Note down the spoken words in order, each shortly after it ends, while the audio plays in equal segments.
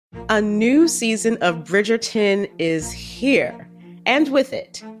A new season of Bridgerton is here. And with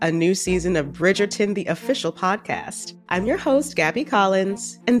it, a new season of Bridgerton, the official podcast. I'm your host, Gabby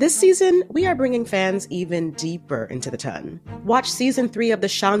Collins, and this season, we are bringing fans even deeper into the ton. Watch season 3 of the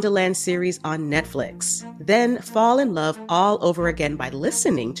Shondaland series on Netflix. Then fall in love all over again by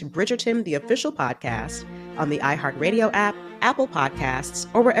listening to Bridgerton, the official podcast, on the iHeartRadio app, Apple Podcasts,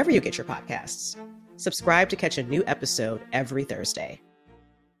 or wherever you get your podcasts. Subscribe to catch a new episode every Thursday.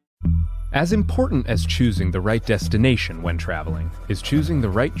 As important as choosing the right destination when traveling is choosing the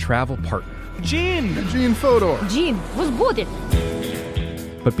right travel partner. Gene Fodor. Gene, was будет?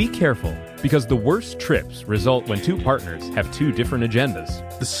 But be careful, because the worst trips result when two partners have two different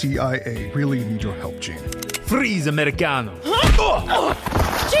agendas. The CIA really need your help, Gene. Freeze, Americano.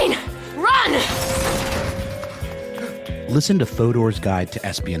 Gene, run! Listen to Fodor's Guide to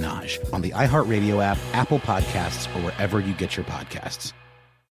Espionage on the iHeartRadio app, Apple Podcasts, or wherever you get your podcasts.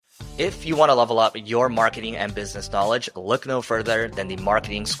 If you want to level up your marketing and business knowledge, look no further than the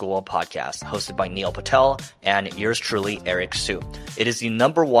Marketing School podcast, hosted by Neil Patel and yours truly, Eric Su. It is the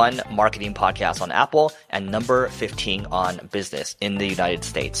 #1 marketing podcast on Apple and number 15 on business in the United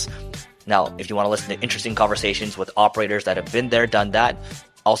States. Now, if you want to listen to interesting conversations with operators that have been there, done that,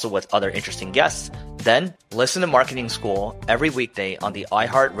 also with other interesting guests, then listen to Marketing School every weekday on the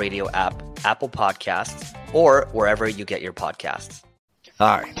iHeartRadio app, Apple Podcasts, or wherever you get your podcasts.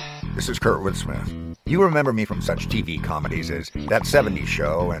 Hi, this is Kurtwood Smith. You remember me from such TV comedies as That 70s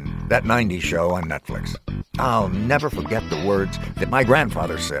Show and That 90s Show on Netflix. I'll never forget the words that my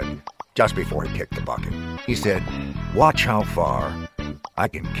grandfather said just before he kicked the bucket. He said, "Watch how far I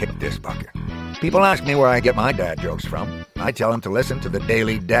can kick this bucket." People ask me where I get my dad jokes from. I tell them to listen to the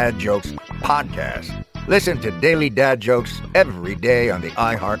Daily Dad Jokes podcast. Listen to Daily Dad Jokes every day on the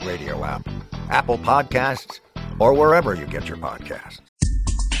iHeartRadio app, Apple Podcasts, or wherever you get your podcasts.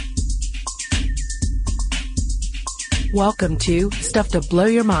 Welcome to Stuff to Blow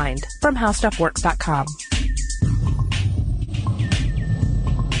Your Mind from HowStuffWorks.com.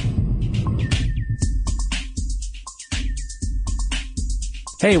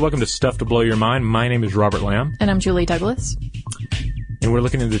 Hey, welcome to Stuff to Blow Your Mind. My name is Robert Lamb. And I'm Julie Douglas. And we're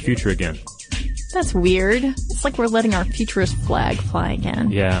looking into the future again. That's weird. It's like we're letting our futurist flag fly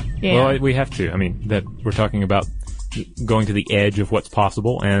again. Yeah. Well, we have to. I mean, that we're talking about going to the edge of what's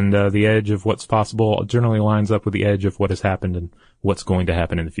possible, and the edge of what's possible generally lines up with the edge of what has happened and what's going to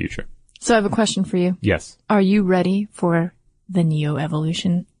happen in the future. So I have a question for you. Yes. Are you ready for the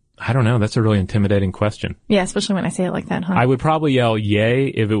neo-evolution? I don't know. That's a really intimidating question. Yeah, especially when I say it like that, huh? I would probably yell yay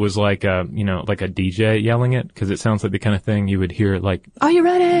if it was like a, like a DJ yelling it, because it sounds like the kind of thing you would hear like, "Are you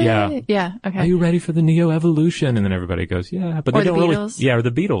ready?" Yeah. Yeah, okay. "Are you ready for the neo-evolution?" And then everybody goes, "Yeah," but or they don't the really. Beatles. Yeah, or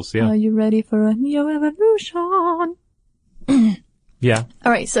the Beatles, yeah. "Are you ready for a neo-evolution?" Yeah.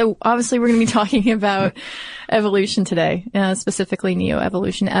 All right. So obviously we're going to be talking about evolution today, specifically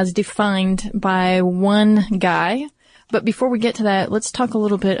neo-evolution as defined by one guy. But before we get to that, let's talk a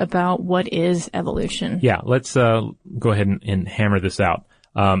little bit about what is evolution. Yeah. Let's, go ahead and hammer this out.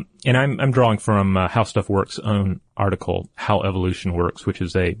 And I'm drawing from, How Stuff Works' own article, How Evolution Works, which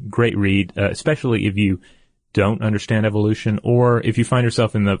is a great read, especially if you don't understand evolution, or if you find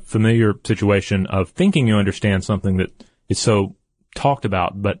yourself in the familiar situation of thinking you understand something that is so talked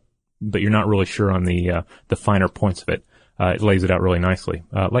about, but you're not really sure on the finer points of it. It lays it out really nicely,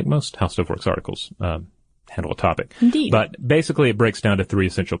 like most How Stuff Works articles, handle a topic. Indeed. But basically it breaks down to 3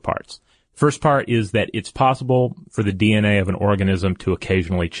 essential parts. First part is that it's possible for the DNA of an organism to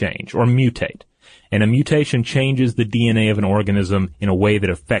occasionally change or mutate. And a mutation changes the DNA of an organism in a way that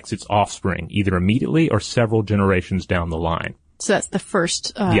affects its offspring, either immediately or several generations down the line. So that's the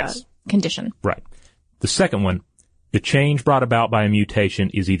first Yes. condition. Right. The second one, the change brought about by a mutation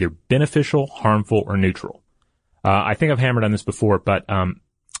is either beneficial, harmful, or neutral. I think I've hammered on this before, but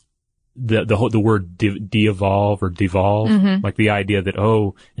the word de-evolve or devolve, like the idea that,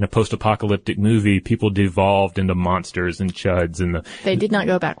 in a post-apocalyptic movie, people devolved into monsters and chuds and they did not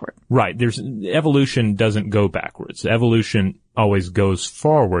go backward. Right. Evolution doesn't go backwards. Evolution always goes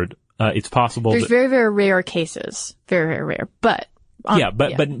forward. It's possible There's very, very rare cases. Very, very rare. But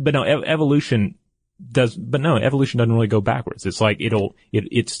no, evolution evolution doesn't really go backwards. It's like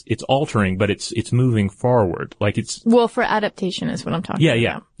it's altering, but it's moving forward. Like well, for adaptation is what I'm talking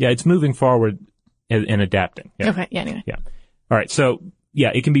about. Yeah, it's moving forward and adapting. Yeah. Okay, yeah, anyway. Yeah. All right, so,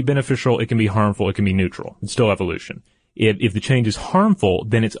 yeah, it can be beneficial, it can be harmful, it can be neutral. It's still evolution. If the change is harmful,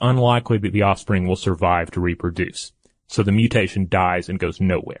 then it's unlikely that the offspring will survive to reproduce. So the mutation dies and goes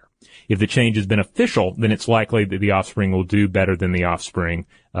nowhere. If the change is beneficial, then it's likely that the offspring will do better than the offspring,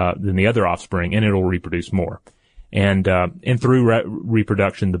 than the other offspring, and it'll reproduce more. And through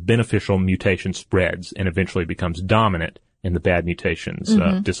reproduction, the beneficial mutation spreads and eventually becomes dominant, and the bad mutations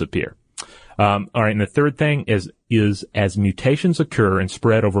disappear. All right, and the third thing is as mutations occur and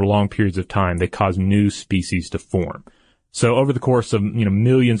spread over long periods of time, they cause new species to form. So over the course of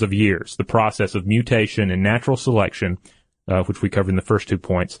millions of years, the process of mutation and natural selection, which we covered in the first 2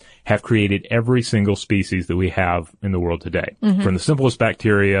 points, have created every single species that we have in the world today, from the simplest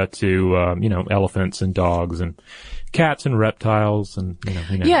bacteria to elephants and dogs and cats and reptiles and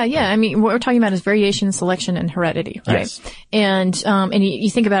Yeah. I mean, what we're talking about is variation, selection, and heredity, right? Yes. And you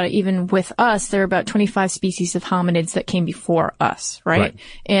think about it, even with us, there are about 25 species of hominids that came before us, right?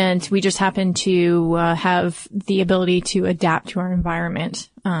 And we just happen to have the ability to adapt to our environment,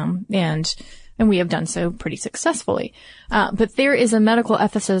 and we have done so pretty successfully. But there is a medical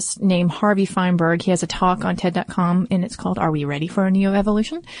ethicist named Harvey Feinberg. He has a talk on TED.com, and it's called "Are We Ready for a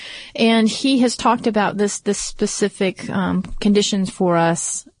Neo-Evolution?" And he has talked about this specific conditions for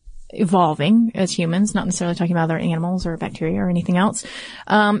us evolving as humans, not necessarily talking about other animals or bacteria or anything else.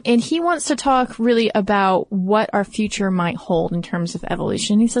 And he wants to talk really about what our future might hold in terms of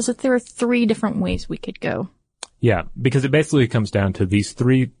evolution. He says that there are 3 different ways we could go. Yeah, because it basically comes down to these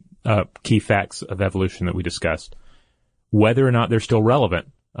 3 key facts of evolution that we discussed, whether or not they're still relevant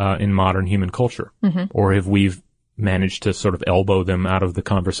in modern human culture, or if we've managed to sort of elbow them out of the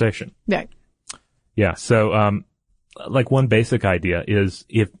conversation. Right. Yeah. So, like one basic idea is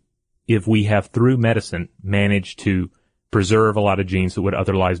if we have through medicine managed to preserve a lot of genes that would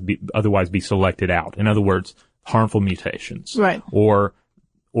otherwise be selected out. In other words, harmful mutations, right? Or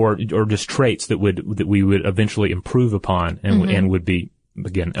just traits that we would eventually improve upon and would be,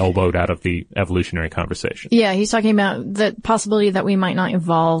 again, elbowed out of the evolutionary conversation. Yeah, he's talking about the possibility that we might not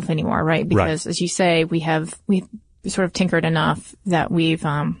evolve anymore, right? Because as you say, we've sort of tinkered enough that we're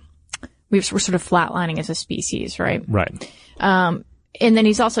sort of flatlining as a species, right? Right. And then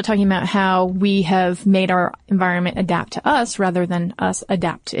he's also talking about how we have made our environment adapt to us rather than us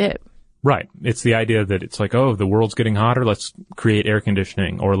adapt to it. Right. It's the idea that it's like, oh, the world's getting hotter, let's create air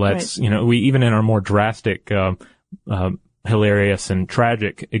conditioning, or let's, we even in our more drastic, hilarious and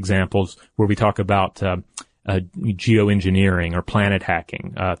tragic examples where we talk about geoengineering or planet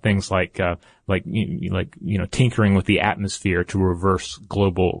hacking, things like tinkering with the atmosphere to reverse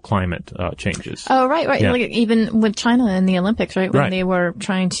global climate changes. Oh, right. Yeah. Like even with China in the Olympics, right? When they were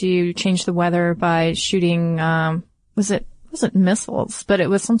trying to change the weather by shooting, was it missiles, but it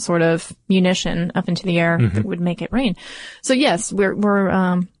was some sort of munition up into the air that would make it rain. So yes,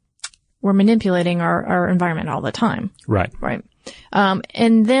 we're manipulating our environment all the time. Right. Right.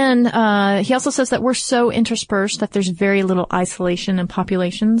 And then, he also says that we're so interspersed that there's very little isolation in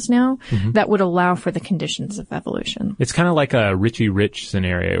populations now that would allow for the conditions of evolution. It's kind of like a Richie Rich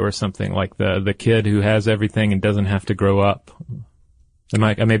scenario or something, like the kid who has everything and doesn't have to grow up.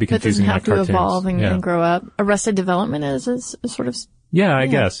 I may be confusing my cartoons. Doesn't have to evolve and grow up. Arrested Development is sort of. Yeah, I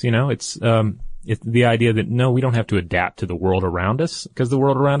guess, it's the idea that no, we don't have to adapt to the world around us because the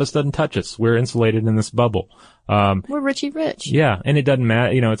world around us doesn't touch us. We're insulated in this bubble. We're Richie Rich. Yeah. And it doesn't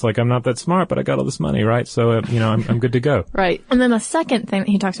matter. It's like, I'm not that smart, but I got all this money, right? So, I'm good to go. Right. And then the second thing that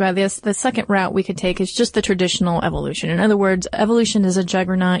he talks about the second route we could take is just the traditional evolution. In other words, evolution is a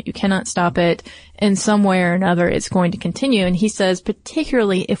juggernaut. You cannot stop it. In some way or another, it's going to continue. And he says,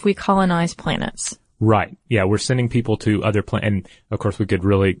 particularly if we colonize planets. Right. Yeah, we're sending people to other planets. And of course, we could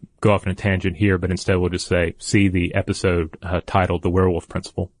really go off on a tangent here, but instead we'll just see the episode titled The Werewolf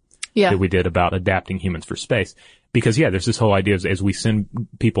Principle that we did about adapting humans for space. Because, there's this whole idea of as we send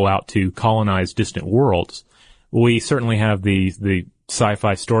people out to colonize distant worlds, we certainly have the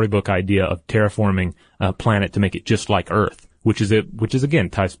sci-fi storybook idea of terraforming a planet to make it just like Earth, which is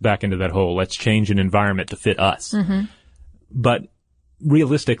again ties back into that whole let's change an environment to fit us. But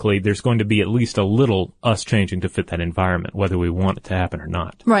realistically, there's going to be at least a little us changing to fit that environment, whether we want it to happen or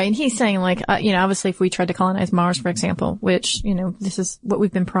not. Right. And he's saying obviously if we tried to colonize Mars, for example, which, this is what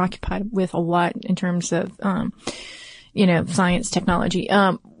we've been preoccupied with a lot in terms of, science, technology.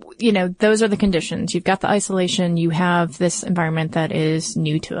 Those are the conditions. You've got the isolation. You have this environment that is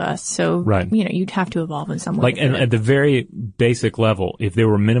new to us. So, you'd have to evolve in some way. And at the very basic level, if there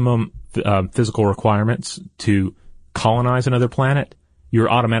were minimum physical requirements to colonize another planet, you're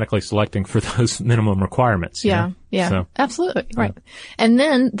automatically selecting for those minimum requirements. Yeah. So, absolutely. Right. And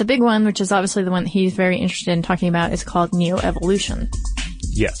then the big one, which is obviously the one that he's very interested in talking about, is called neo-evolution.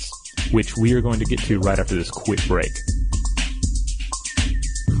 Yes. Which we are going to get to right after this quick break.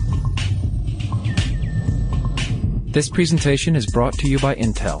 This presentation is brought to you by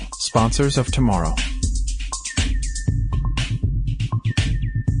Intel, sponsors of tomorrow.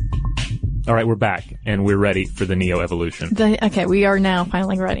 All right, we're back, and we're ready for the neo-evolution. Okay, we are now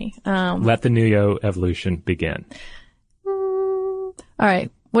finally ready. Let the neo-evolution begin. All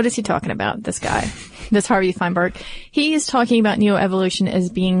right, what is he talking about, this guy, this Harvey Feinberg? He is talking about neo-evolution as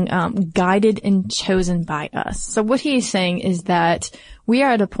being guided and chosen by us. So what he is saying is that we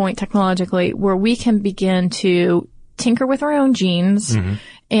are at a point technologically where we can begin to tinker with our own genes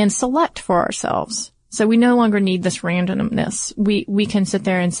and select for ourselves. So we no longer need this randomness. We can sit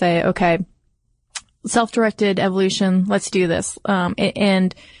there and say, okay, self-directed evolution, let's do this.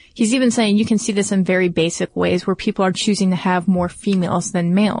 And he's even saying you can see this in very basic ways where people are choosing to have more females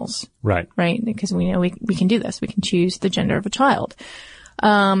than males. Right. Right? Because we know we can do this. We can choose the gender of a child.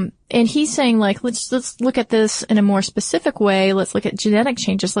 And he's saying, like, let's look at this in a more specific way. Let's look at genetic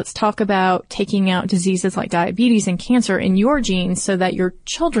changes. Let's talk about taking out diseases like diabetes and cancer in your genes so that your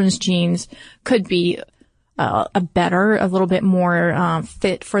children's genes could be a little bit more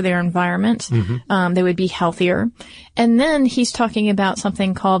fit for their environment. They would be healthier. And then he's talking about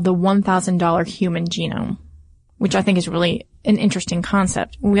something called the $1,000 human genome, which I think is really an interesting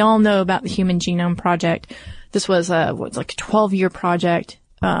concept. We all know about the Human Genome Project. This was a 12-year project,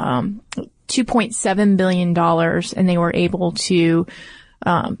 $2.7 billion, and they were able to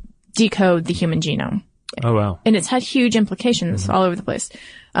decode the human genome. Oh, wow. And it's had huge implications all over the place.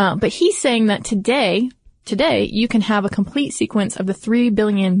 But he's saying that today, you can have a complete sequence of the 3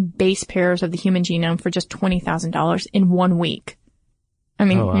 billion base pairs of the human genome for just $20,000 in 1 week. I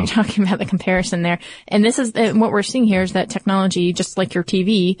mean, You're talking about the comparison there. And this is what we're seeing here is that technology, just like your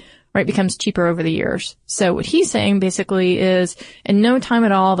TV, right, becomes cheaper over the years. So what he's saying basically is in no time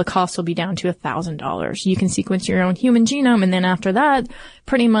at all, the cost will be down to $1,000. You can sequence your own human genome. And then after that,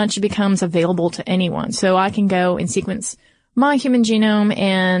 pretty much it becomes available to anyone. So I can go and sequence my human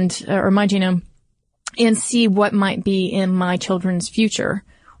genome or my genome and see what might be in my children's future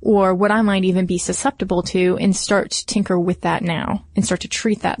or what I might even be susceptible to and start to tinker with that now and start to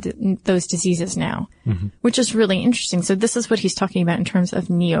treat those diseases now, which is really interesting. So this is what he's talking about in terms of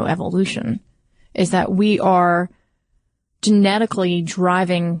neo-evolution, is that we are genetically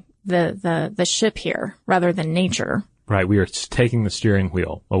driving the ship here rather than nature. Right. We are taking the steering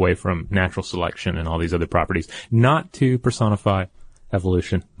wheel away from natural selection and all these other properties, not to personify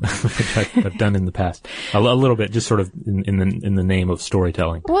evolution, which I've done in the past a little bit, just sort of in the name of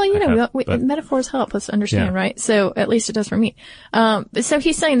storytelling. Well, metaphors help us understand, right? So at least it does for me. So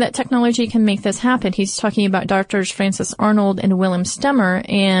he's saying that technology can make this happen. He's talking about Drs. Francis Arnold and Willem Stemmer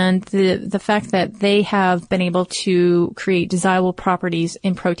and the fact that they have been able to create desirable properties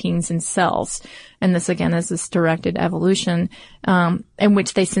in proteins and cells. And this again is this directed evolution, in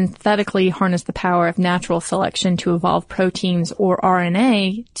which they synthetically harness the power of natural selection to evolve proteins or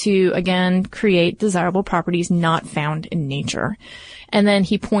RNA to again create desirable properties not found in nature. And then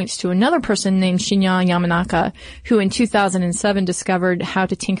he points to another person named Shinya Yamanaka, who in 2007 discovered how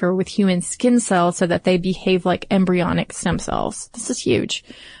to tinker with human skin cells so that they behave like embryonic stem cells. This is huge.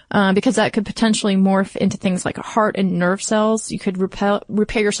 Because that could potentially morph into things like heart and nerve cells. You could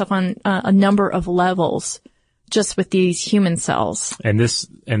repair yourself on a number of levels just with these human cells. And this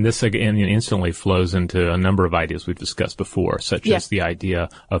again instantly flows into a number of ideas we've discussed before, such as the idea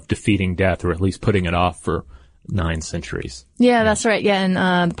of defeating death, or at least putting it off for 9 centuries. Yeah, that's right. Yeah, in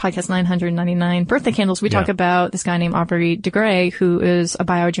podcast 999, Birthday Candles, we talk about this guy named Aubrey de Grey, who is a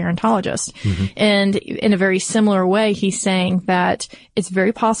biogerontologist. And in a very similar way, he's saying that it's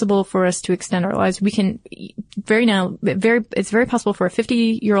very possible for us to extend our lives. We can it's very possible for a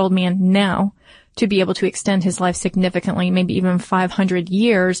 50-year-old man now to be able to extend his life significantly, maybe even 500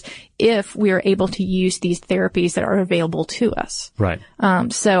 years, if we are able to use these therapies that are available to us. Right.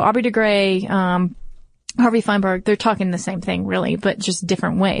 So Aubrey de Grey, Harvey Feinberg, they're talking the same thing really, but just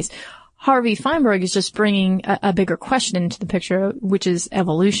different ways. Harvey Feinberg is just bringing a bigger question into the picture, which is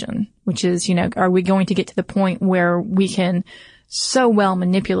evolution, which is, are we going to get to the point where we can so well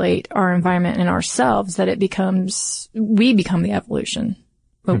manipulate our environment and ourselves that we become the evolution,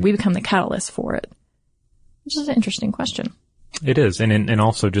 but we become the catalyst for it? Which is an interesting question. It is. And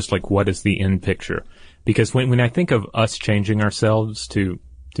also just like, what is the end picture? Because when I think of us changing ourselves to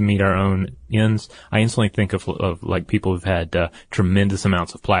meet our own ends, I instantly think of like people who've had tremendous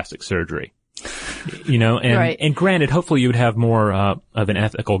amounts of plastic surgery, and granted, hopefully you would have more of an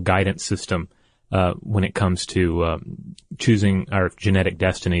ethical guidance system when it comes to choosing our genetic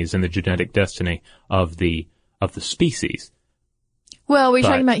destinies and the genetic destiny of the species. Well, we're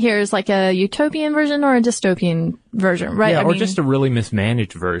talking about here is like a utopian version or a dystopian version, right? Yeah, or just a really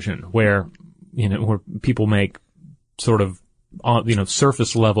mismanaged version where people make sort of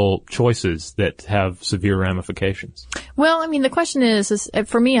surface level choices that have severe ramifications. Well, I mean, the question is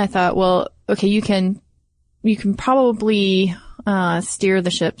for me, I thought, well, okay, you can probably steer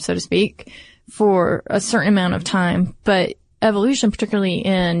the ship, so to speak, for a certain amount of time, but evolution, particularly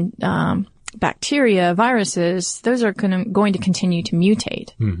in bacteria, viruses, those are going to continue to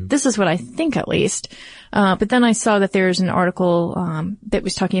mutate. Mm-hmm. This is what I think, at least. But then I saw that there's an article that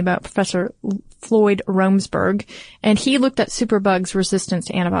was talking about Professor Floyd Romesberg, and he looked at superbugs' resistance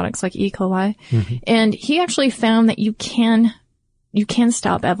to antibiotics like E. coli, mm-hmm. and he actually found that you can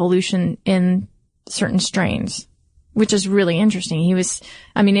stop evolution in certain strains, which is really interesting.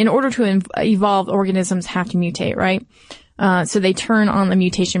 In order to evolve, organisms have to mutate, right? So they turn on the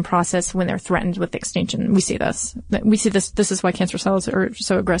mutation process when they're threatened with extinction. We see this. This is why cancer cells are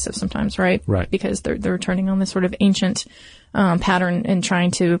so aggressive sometimes, right? Right. Because they're turning on this sort of ancient, pattern and trying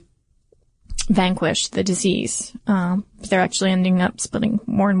to vanquish the disease. They're actually ending up splitting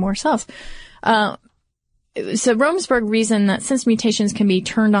more and more cells. So Romesberg reasoned that since mutations can be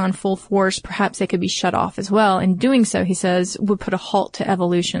turned on full force, perhaps they could be shut off as well. And doing so, he says, would put a halt to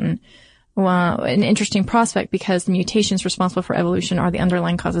evolution. Well, an interesting prospect because the mutations responsible for evolution are the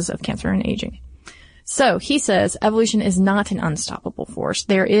underlying causes of cancer and aging. So he says evolution is not an unstoppable force.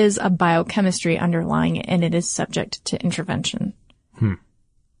 There is a biochemistry underlying it, and it is subject to intervention.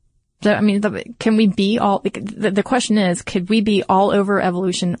 So, can we be all, the question is, could we be all over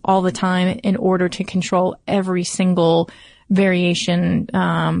evolution all the time in order to control every single variation,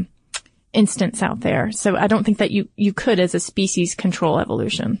 instance out there? So I don't think that you could as a species control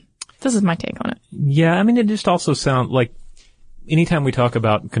evolution. This is my take on it. Yeah, it just also sounds like anytime we talk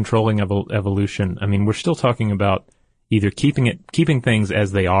about controlling evolution, we're still talking about either keeping things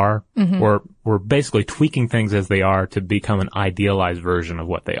as they are, mm-hmm. or we're basically tweaking things as they are to become an idealized version of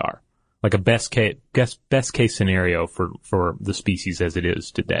what they are. Like a best case scenario for the species as it is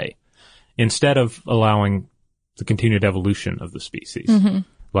today, instead of allowing the continued evolution of the species. Mm-hmm.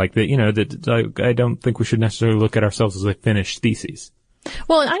 I don't think we should necessarily look at ourselves as a finished species.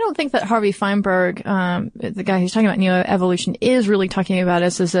 Well, I don't think that Harvey Feinberg, the guy who's talking about neo-evolution, is really talking about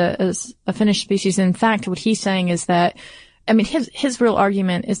us as a finished species. In fact, what he's saying is that, his real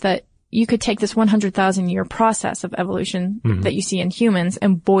argument is that you could take this 100,000 year process of evolution mm-hmm. that you see in humans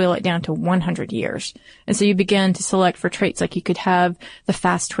and boil it down to 100 years. And so you begin to select for traits like you could have the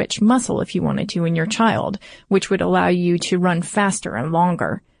fast twitch muscle if you wanted to in your child, which would allow you to run faster and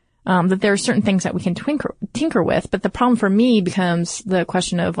longer. That there are certain things that we can tinker with, but the problem for me becomes the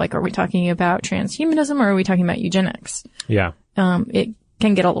question of are we talking about transhumanism or are we talking about eugenics? Yeah. It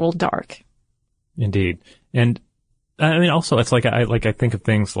can get a little dark. Indeed. And also it's I think of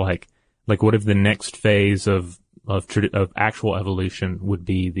things like what if the next phase of actual evolution would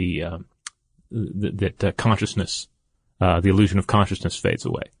be that consciousness, the illusion of consciousness fades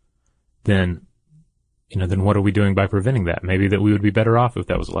away. Then what are we doing by preventing that? Maybe that we would be better off if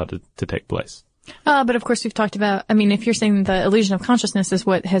that was allowed to take place. But of course we've talked about, if you're saying the illusion of consciousness is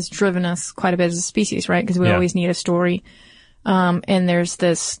what has driven us quite a bit as a species, right? Because we always need a story. And there's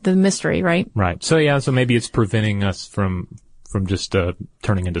the mystery, right? Right. So maybe it's preventing us from just,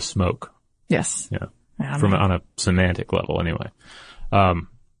 turning into smoke. Yes. Yeah. On a semantic level anyway. A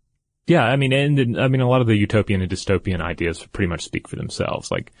lot of the utopian and dystopian ideas pretty much speak for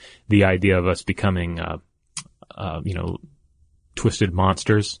themselves. Like the idea of us becoming, twisted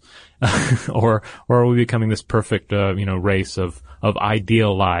monsters, or are we becoming this perfect, race of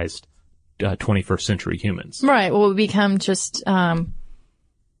idealized, 21st century humans? Right. Well, we become just,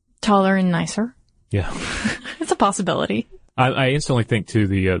 taller and nicer. Yeah. It's a possibility. I instantly think to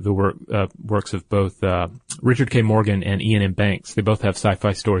the works of both Richard K. Morgan and Ian M. Banks. They both have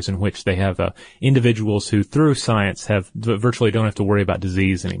sci-fi stories in which they have individuals who, through science, virtually don't have to worry about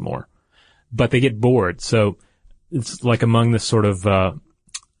disease anymore, but they get bored. So it's like among this sort of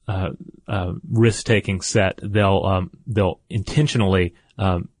risk-taking set, they'll intentionally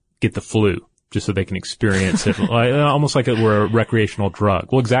get the flu just so they can experience it, almost like it were a recreational drug.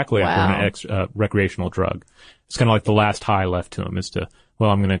 Well, exactly. Wow. After an recreational drug. It's kind of like the last high left to them is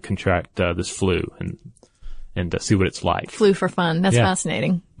I'm going to contract this flu and see what it's like. Flu for fun. That's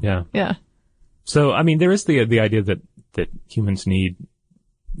fascinating. Yeah. Yeah. So, there is the idea that humans need,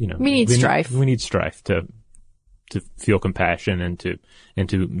 we need strife. We need strife to feel compassion and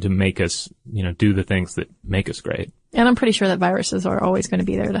to make us, do the things that make us great. And I'm pretty sure that viruses are always going to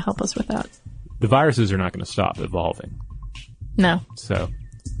be there to help us with that. The viruses are not going to stop evolving. No. So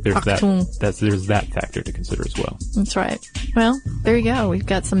there's there's that factor to consider as well. That's right. Well, there you go. We've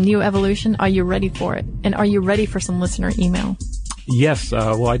got some new evolution. Are you ready for it? And are you ready for some listener email? Yes,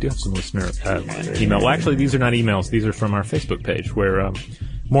 well, I do have some listener email. Well, actually, these are not emails. These are from our Facebook page, where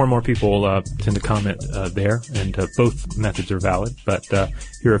more and more people tend to comment there, and both methods are valid, but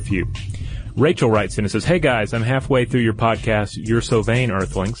here are a few. Rachel writes in and says, "Hey guys, I'm halfway through your podcast, You're So Vain,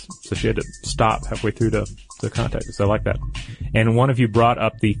 Earthlings." So she had to stop halfway through to contact us. I like that. "And one of you brought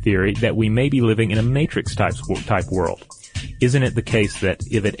up the theory that we may be living in a Matrix type world. Isn't it the case that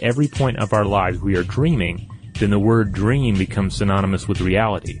if at every point of our lives we are dreaming, then the word dream becomes synonymous with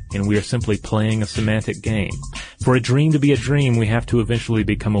reality, and we are simply playing a semantic game? For a dream to be a dream, we have to eventually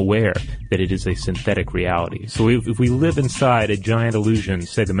become aware that it is a synthetic reality. So if we live inside a giant illusion,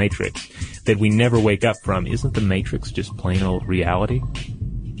 say the Matrix, that we never wake up from, isn't the Matrix just plain old reality?"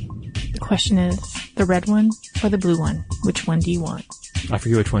 The question is, the red one or the blue one? Which one do you want? I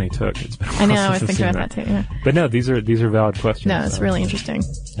forget which one he took. It's been a while I know, since I was I've thinking seen about that too. Yeah. But no, these are valid questions. No, it's really interesting.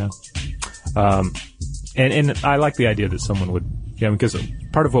 Yeah. And I like the idea that someone would, because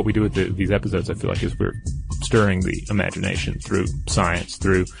part of what we do with these episodes, I feel like, is we're stirring the imagination through science,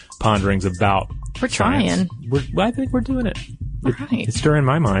 through ponderings about We're trying. I think we're doing it. Right. It's stirring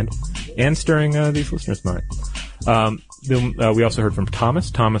my mind and stirring these listeners' mind. Then we also heard from Thomas.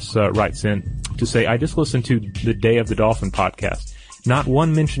 Thomas writes in to say, "I just listened to the Day of the Dolphin podcast. Not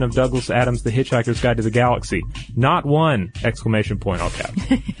one mention of Douglas Adams' The Hitchhiker's Guide to the Galaxy. Not one! Exclamation point, all caps.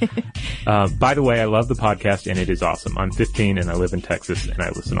 By the way, I love the podcast and it is awesome. I'm 15 and I live in Texas and I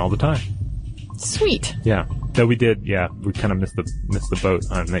listen all the time." Sweet. Yeah. Though we kind of missed the boat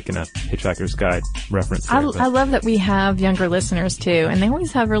on making a Hitchhiker's Guide reference there, I love that we have younger listeners too, and they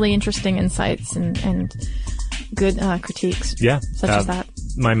always have really interesting insights and good critiques. Yeah. Such as that.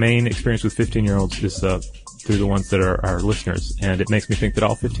 My main experience with 15-year-olds is through the ones that are our listeners, and it makes me think that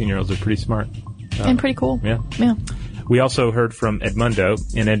all 15-year-olds are pretty smart. And pretty cool. Yeah. Yeah. We also heard from Edmundo,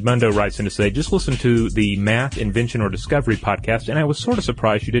 and Edmundo writes in to say, "Just listen to the Math, Invention, or Discovery podcast, and I was sort of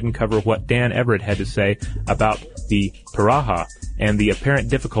surprised you didn't cover what Dan Everett had to say about the Piraha and the apparent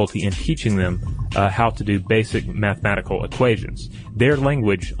difficulty in teaching them how to do basic mathematical equations. Their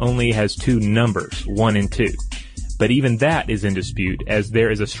language only has two numbers, 1 and 2. But even that is in dispute, as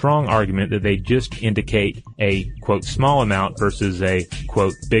there is a strong argument that they just indicate a, quote, small amount versus a,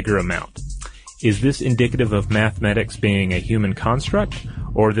 quote, bigger amount. Is this indicative of mathematics being a human construct,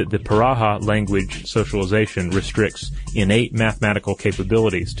 or that the Piraha language socialization restricts innate mathematical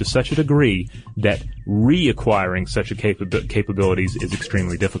capabilities to such a degree that reacquiring such a capabilities is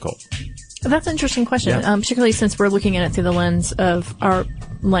extremely difficult?" That's an interesting question, particularly since we're looking at it through the lens of our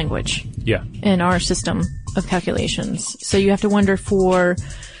language. Yeah. And our system of calculations. So you have to wonder for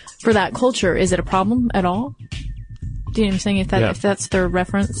that culture, is it a problem at all? Do you know what I'm saying? If that's their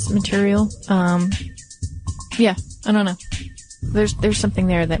reference material, I don't know. There's something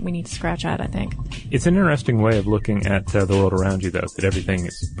there that we need to scratch at, I think. It's an interesting way of looking at the world around you, though, that everything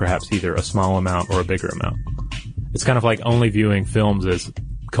is perhaps either a small amount or a bigger amount. It's kind of like only viewing films as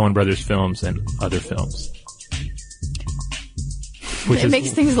Coen Brothers films and other films. It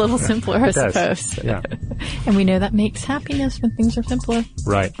makes things a little simpler, I suppose. Yeah. And we know that makes happiness when things are simpler.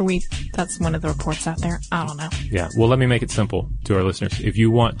 Right. That's one of the reports out there. I don't know. Yeah. Well, let me make it simple to our listeners. If you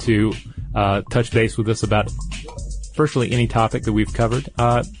want to touch base with us about virtually any topic that we've covered,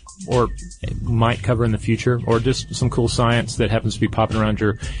 or might cover in the future, or just some cool science that happens to be popping around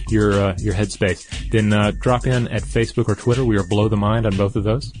your headspace, then drop in at Facebook or Twitter. We are Blow the Mind on both of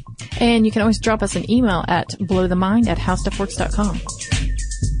those. And you can always drop us an email at blowthemind@howstuffworks.com.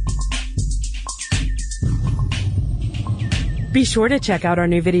 Be sure to check out our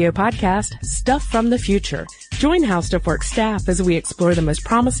new video podcast, Stuff from the Future. Join How Stuff Works staff as we explore the most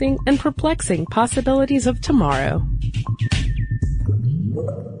promising and perplexing possibilities of tomorrow.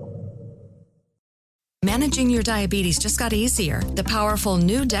 Managing your diabetes just got easier. The powerful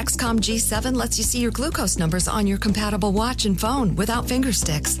new Dexcom G7 lets you see your glucose numbers on your compatible watch and phone without finger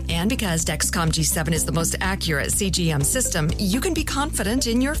sticks. And because Dexcom G7 is the most accurate CGM system, you can be confident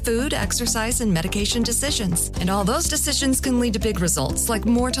in your food, exercise, and medication decisions. And all those decisions can lead to big results, like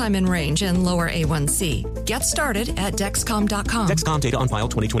more time in range and lower A1C. Get started at Dexcom.com. Dexcom data on file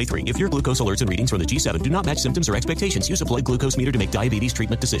 2023. If your glucose alerts and readings from the G7 do not match symptoms or expectations, use a blood glucose meter to make diabetes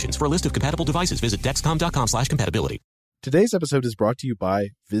treatment decisions. For a list of compatible devices, visit Dexcom.com/compatibility. Today's episode is brought to you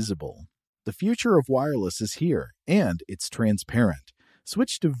by Visible. The future of wireless is here, and it's transparent.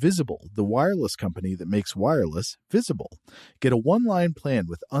 Switch to Visible, the wireless company that makes wireless visible. Get a one-line plan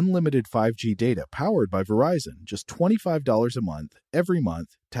with unlimited 5G data powered by Verizon, just $25 a month, every month,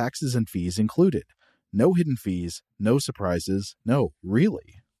 taxes and fees included. No hidden fees, no surprises, no,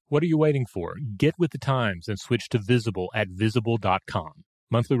 really. What are you waiting for? Get with the times and switch to Visible at Visible.com.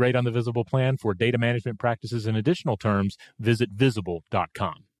 Monthly rate on the Visible plan. For data management practices and additional terms, visit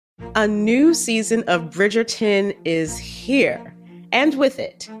visible.com. A new season of Bridgerton is here. And with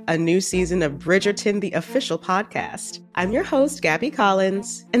it, a new season of Bridgerton, the official podcast. I'm your host, Gabby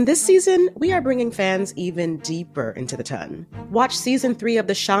Collins, and this season, we are bringing fans even deeper into the ton. Watch season 3 of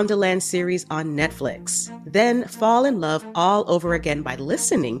the Shondaland series on Netflix. Then fall in love all over again by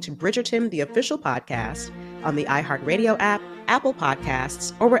listening to Bridgerton, the official podcast, on the iHeartRadio app, Apple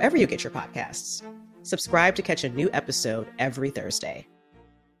Podcasts, or wherever you get your podcasts. Subscribe to catch a new episode every Thursday.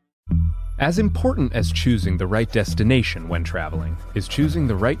 As important as choosing the right destination when traveling is choosing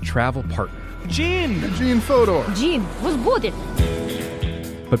the right travel partner. Gene Fodor. Gene, was будет?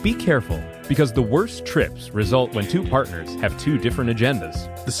 But be careful, because the worst trips result when two partners have two different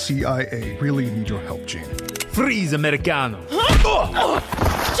agendas. The CIA really need your help, Gene. Freeze, Americano.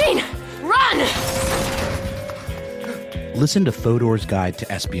 Gene, run! Listen to Fodor's Guide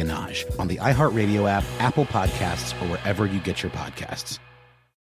to Espionage on the iHeartRadio app, Apple Podcasts, or wherever you get your podcasts.